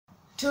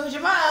To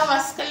jama'a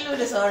masu kallo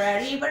da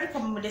saurari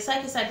barkanmu da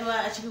sake saduwa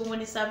a cikin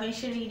wani sabon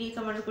shiri ne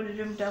kamar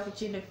kullum ta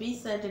kuce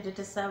Nafisa da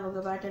ta saba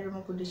gabatar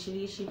muku da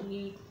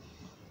shirye-shirye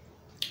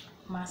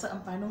masu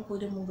amfanin ku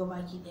da mu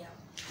gabaki daya.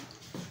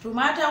 To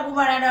mata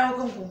kuma na dawo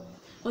kanku.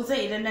 Kun san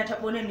idan na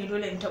tabo nan ne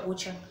dole in tabo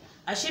can.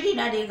 A shiri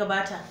na da ya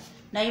gabata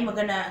na yi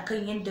magana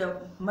akan yadda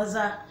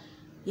maza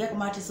ya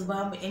kamata su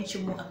ba mu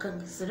yancin mu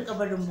akan su rika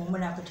barin mu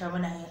muna fita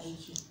muna yin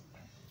aiki.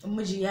 In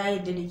miji ya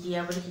yarda da ke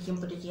ya bar kin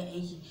fita kin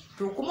aiki,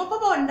 to kuma fa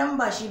wannan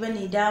ba shi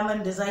bane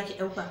daman da zaki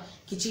dauka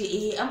ki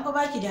ce an fa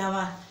baki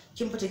dama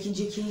kin fita kin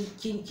je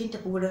kin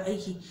tafi wurin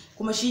aiki,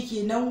 kuma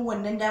shikenan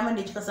wannan daman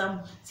da kika samu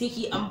sai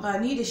ki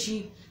amfani da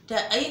shi ta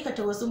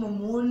aikata wasu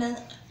mummunan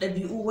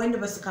ɗabi'u wanda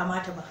ba su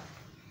kamata ba.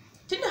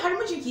 Tunda har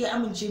mijinki ya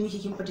amince miki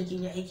kin fita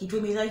kin yi aiki,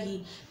 to me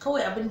zaki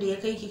kawai abin da ya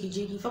kai ki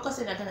je ki focus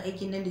akan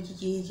aikin nan da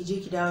kike yi, ki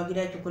je ki dawo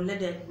gida ki kula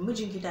da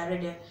mijinki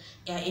tare da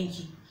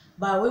 'ya'yanki.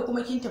 Ba wai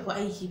kuma kin tafi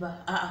aiki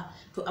ba, a'a,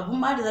 to abun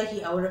ma da zaki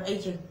yi a wurin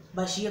aikin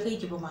ba shi ya kai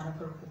ki ba ma na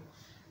farko.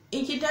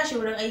 In kin tashi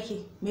wurin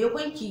aiki me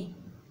yakon ki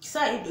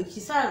sa ido ki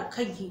sa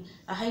kanki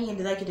a hanyar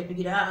da zaki tafi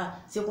gida, a'a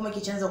sai kuma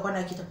ki canza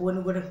kwana ki tafi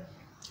wani gurin.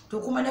 To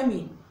kuma na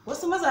me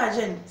wasu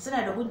mazajen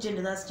suna da hujjar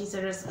da za su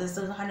ce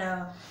sun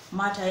hana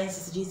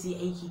matayensu su je su yi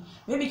aiki.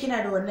 Maybe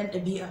kina da wannan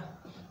ɗabi'a.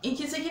 In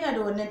kin san kina da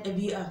wannan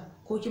ɗabi'a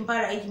ko kin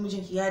fara aiki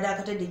mijinki ya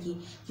dakatar da ke,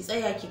 ki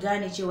tsaya ki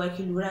gane cewa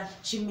ki lura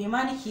shin me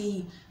ma nake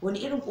yi, wani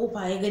irin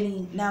kofa ya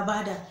gani na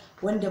bada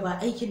wanda ba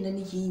aikin da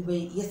nake yi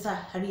bai yasa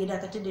har ya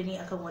dakatar da ni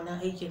akan wannan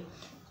aikin.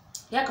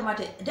 Ya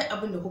kamata duk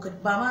abin da kuka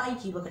ba ma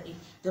aiki ba kaɗai,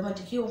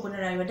 zamantakewan ku na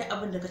rayuwa duk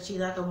abin da ka ce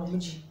zaka ma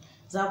miji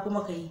za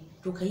kuma ka yi,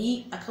 to ka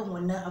yi akan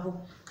wannan abu.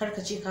 Kar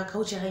ka ce ka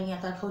kauce hanya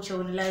ka kauce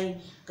wani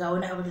layi ga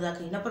wani abu da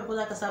zaka yi. Na farko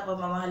zaka saba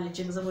ma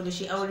mahallicin, saboda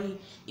shi aure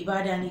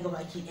ibada ne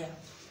gabaki ɗaya.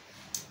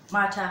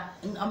 Mata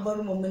in an bar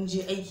mu mun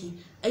je aiki,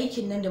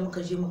 aikin nan da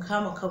muka je mu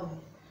kama kanmu,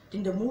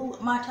 tunda mu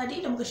mata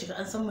duk da muka shiga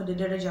an san mu da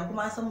daraja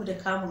kuma an san mu da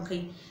kamun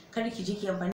kai. Kar ki je ki amfani